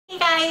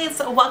guys,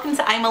 welcome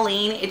to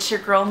iammilaine. It's your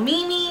girl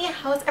Mimi.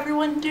 How's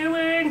everyone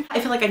doing?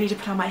 I feel like I need to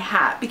put on my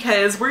hat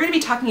because we're going to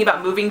be talking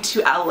about moving to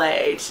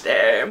LA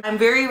today. I'm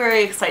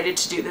very excited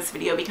to do this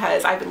video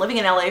because I've been living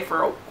in LA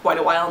for quite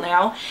a while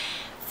now.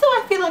 So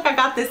I feel like I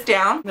got this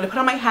down. I'm going to put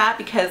on my hat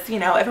because, you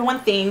know, everyone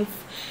thinks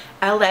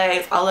LA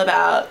is all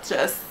about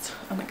just,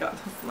 oh my god,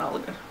 this is not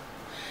looking.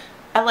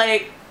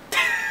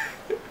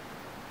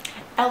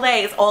 LA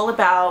is all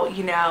about,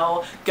 you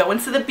know, going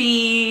to the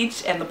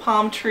beach and the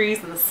palm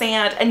trees and the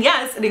sand. And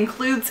yes, it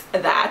includes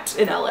that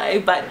in LA,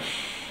 but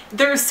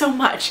there's so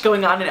much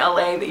going on in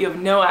LA that you have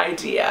no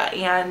idea.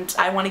 And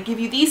I want to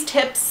give you these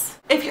tips.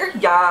 If you're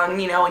young,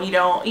 you know, and you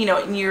don't, you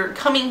know, and you're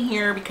coming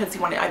here because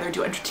you want to either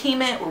do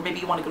entertainment or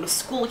maybe you want to go to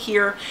school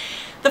here,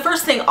 the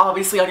first thing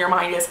obviously on your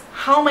mind is,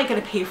 how am I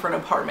going to pay for an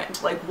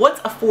apartment? Like, what's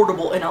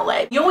affordable in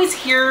LA? You always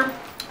hear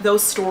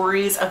those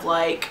stories of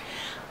like,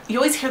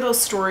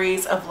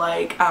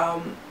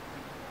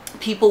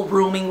 people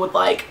rooming with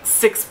like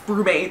 6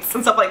 roommates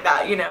and stuff like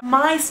that, you know.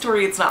 My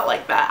story, it's not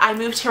like that. I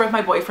moved here with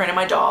my boyfriend and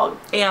my dog,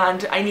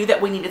 and I knew that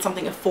we needed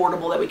something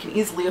affordable that we can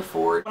easily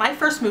afford. When I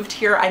first moved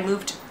here, I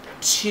moved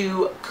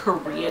to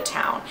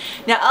Koreatown.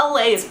 Now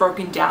LA is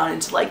broken down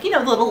into, like, you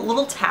know,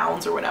 little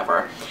towns or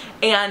whatever,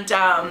 and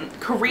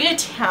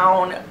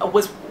Koreatown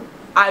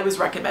I was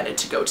recommended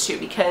to go to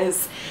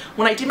because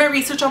when I did my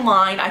research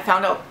online, I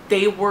found out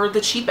they were the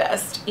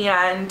cheapest,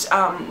 and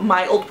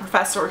my old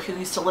professor who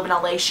used to live in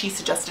LA, she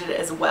suggested it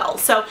as well.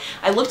 So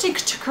I looked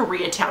into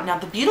Koreatown. Now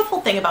the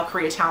beautiful thing about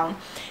Koreatown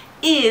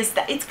is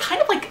that it's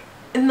kind of like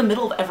in the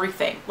middle of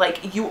everything.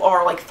 Like, you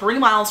are like 3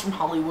 miles from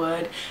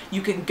Hollywood.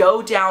 You can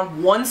go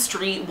down one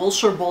street,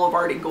 Wilshire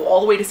Boulevard, and go all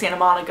the way to Santa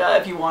Monica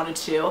if you wanted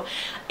to.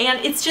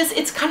 And it's just,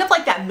 it's kind of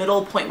like that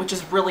middle point, which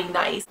is really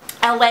nice.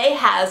 LA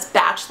has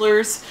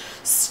bachelors,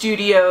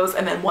 studios,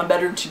 and then 1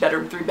 bedroom, 2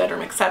 bedroom, 3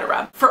 bedroom,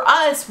 etc. For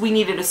us, we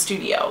needed a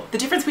studio. The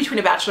difference between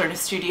a bachelor and a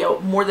studio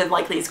more than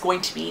likely is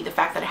going to be the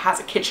fact that it has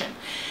a kitchen.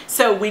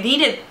 So we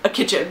needed a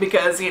kitchen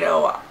because, you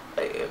know,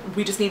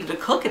 we just needed to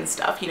cook and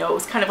stuff, you know. It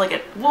was kind of like a,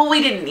 well,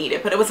 we didn't need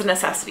it, but it was a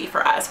necessity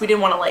for us. We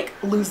didn't want to like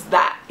lose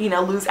that, you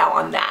know, lose out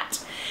on that.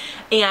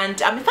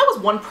 And if that was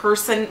one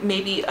person,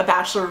 maybe a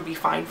bachelor would be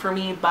fine for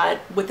me,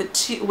 but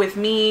with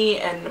me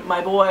and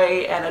my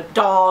boy and a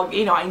dog,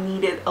 you know, I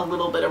needed a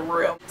little bit of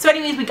room. So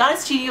anyways, we got a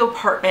studio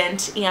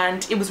apartment,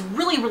 and it was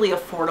really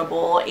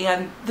affordable,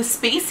 and the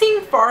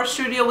spacing for our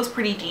studio was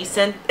pretty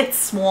decent. It's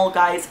small,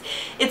 guys.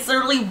 It's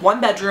literally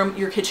 1 bedroom,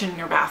 your kitchen, and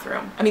your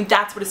bathroom. I mean,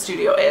 that's what a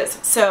studio is.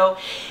 So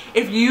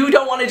if you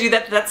don't want to do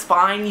that, that's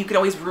fine. You can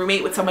always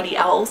roommate with somebody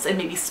else and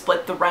maybe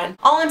split the rent.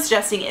 All I'm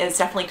suggesting is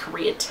definitely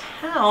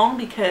Koreatown,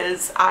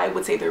 because I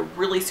would say they're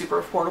really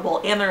super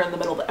affordable and they're in the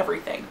middle of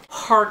everything.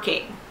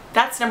 Parking.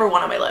 That's number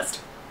 1 on my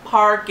list.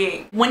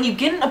 Parking. When you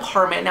get an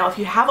apartment, now if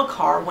you have a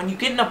car, when you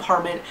get an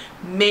apartment,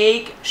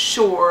 make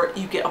sure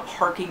you get a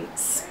parking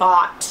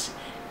spot.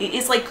 It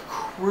is like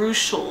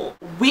crucial.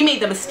 We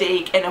made the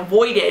mistake and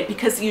avoided,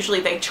 because usually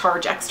they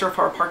charge extra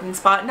for a parking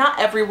spot. Not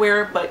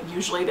everywhere, but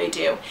usually they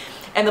do.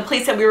 And the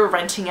place that we were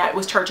renting at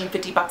was charging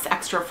 50 bucks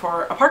extra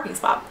for a parking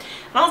spot.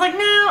 And I was like,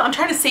 no, I'm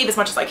trying to save as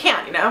much as I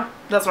can, you know?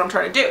 That's what I'm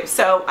trying to do.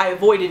 So I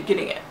avoided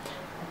getting it.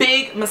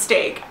 Big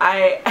mistake.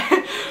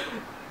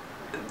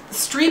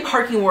 Street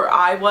parking where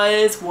I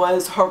was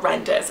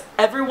horrendous.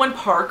 Everyone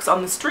parks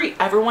on the street.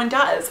 Everyone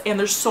does. And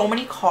there's so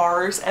many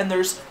cars, and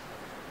there's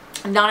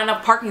not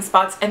enough parking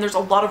spots, and there's a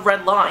lot of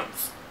red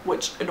lines,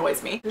 which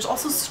annoys me. There's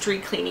also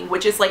street cleaning,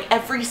 which is like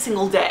every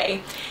single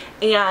day,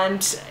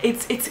 and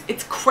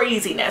it's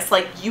craziness.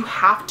 Like, you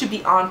have to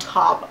be on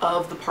top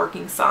of the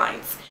parking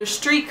signs. There's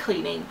street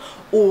cleaning,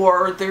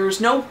 or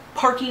there's no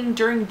parking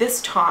during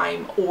this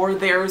time, or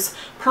there's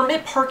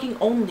permit parking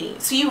only.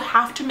 So you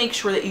have to make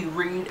sure that you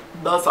read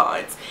the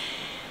signs.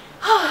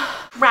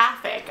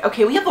 Traffic.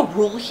 Okay, we have a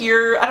rule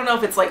here. I don't know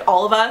if it's like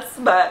all of us,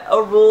 but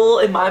a rule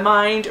in my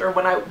mind, or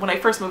when I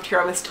first moved here,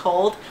 I was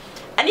told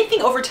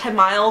anything over 10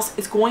 miles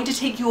is going to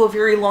take you a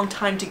very long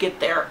time to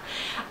get there.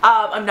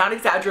 I'm not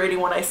exaggerating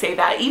when I say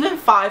that. Even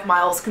 5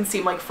 miles can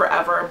seem like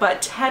forever,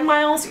 but 10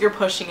 miles, you're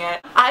pushing it.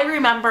 I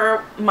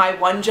remember my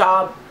one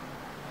job,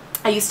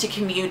 I used to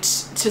commute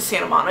to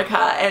Santa Monica,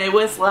 and it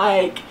was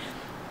like,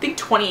 I think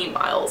 28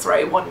 miles,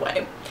 right, one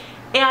way.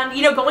 And,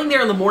 you know, going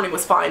there in the morning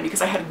was fine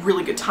because I had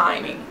really good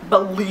timing,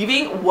 but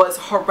leaving was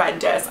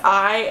horrendous.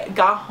 I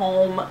got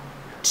home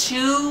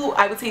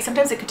I would say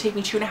sometimes it could take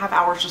me 2.5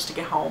 hours just to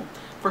get home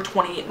for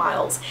 28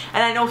 miles.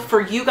 And I know for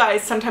you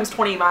guys, sometimes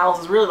 28 miles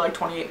is really like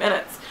 28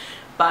 minutes,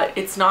 but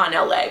it's not in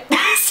LA.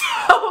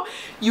 So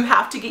you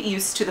have to get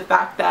used to the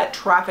fact that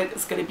traffic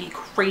is going to be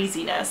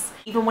craziness.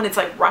 Even when it's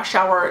like rush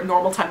hour,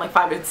 normal time, like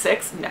 5 and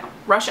 6, no.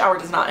 Rush hour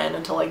does not end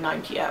until like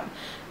 9 p.m.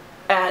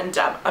 And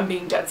I'm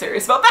being dead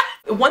serious about that.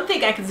 One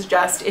thing I can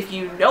suggest, if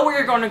you know where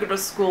you're going to go to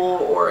school,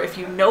 or if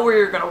you know where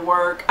you're going to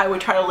work, I would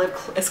try to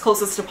live as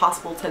close as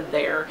possible to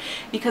there,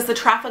 because the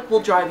traffic will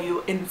drive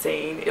you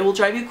insane. It will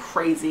drive you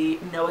crazy,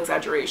 no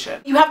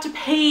exaggeration. You have to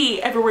pay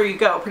everywhere you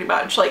go, pretty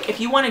much. Like, if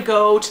you want to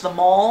go to the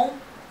mall,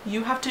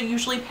 you have to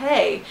usually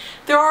pay.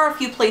 There are a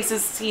few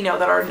places, you know,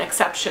 that are an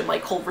exception,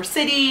 like Culver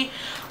City,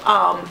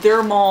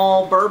 their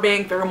mall,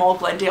 Burbank, their mall,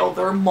 Glendale,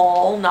 their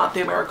mall, not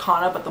the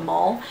Americana, but the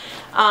mall.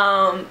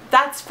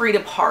 That's free to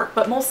park,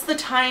 but most of the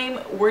time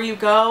where you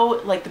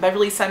go, like the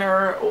Beverly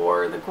Center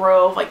or the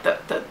Grove, like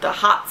the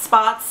hot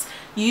spots,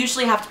 you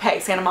usually have to pay.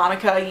 Santa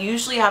Monica, you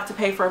usually have to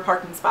pay for a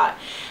parking spot.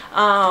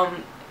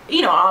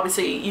 You know,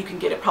 obviously you can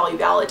get it probably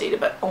validated,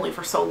 but only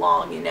for so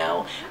long, you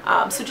know.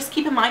 So just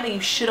keep in mind that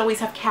you should always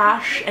have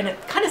cash, and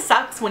it kind of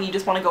sucks when you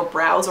just want to go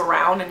browse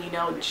around and, you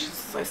know,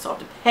 Jesus, I still have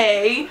to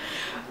pay,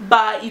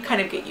 but you kind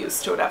of get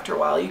used to it after a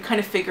while. You kind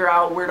of figure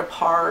out where to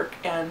park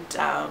and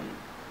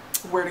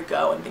where to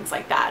go and things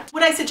like that.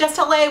 Would I suggest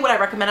LA? Would I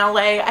recommend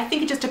LA? I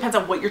think it just depends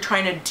on what you're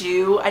trying to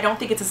do. I don't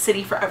think it's a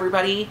city for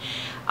everybody.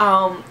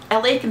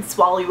 LA can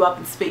swallow you up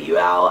and spit you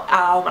out,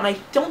 and I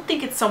don't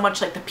think it's so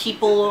much like the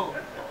people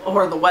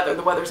or the weather.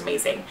 The weather's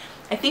amazing.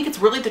 I think it's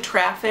really the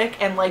traffic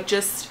and like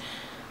just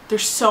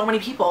there's so many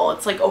people.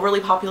 It's like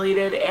overly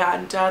populated,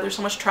 and there's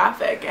so much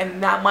traffic,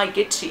 and that might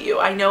get to you.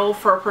 I know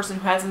for a person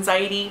who has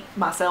anxiety,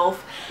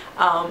 myself,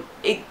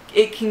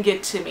 it can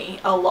get to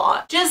me a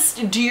lot.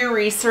 Just do your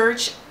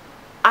research.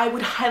 I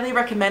would highly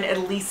recommend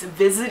at least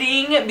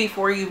visiting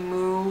before you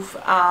move.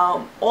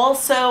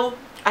 Also,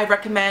 I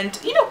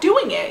recommend, you know,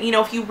 doing it. You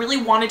know, if you really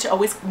wanted to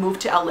always move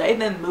to LA,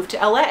 then move to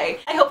LA.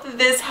 I hope that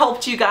this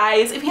helped you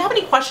guys. If you have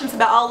any questions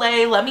about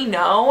LA, let me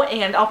know,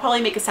 and I'll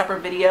probably make a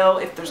separate video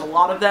if there's a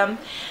lot of them.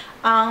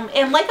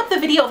 And like up the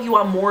video if you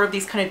want more of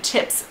these kind of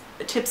tips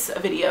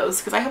videos,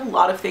 because I have a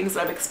lot of things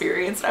that I've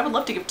experienced I would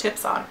love to give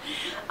tips on.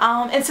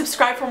 And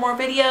subscribe for more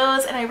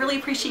videos, and I really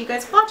appreciate you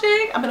guys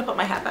watching. I'm gonna put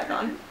my hat back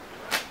on.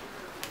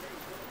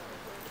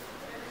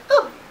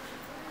 Oh.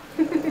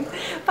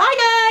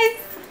 Bye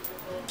guys!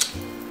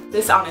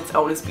 This on its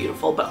own is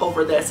beautiful, but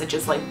over this it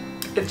just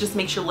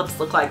makes your lips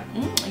look like,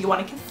 you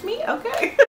want to kiss me? Okay.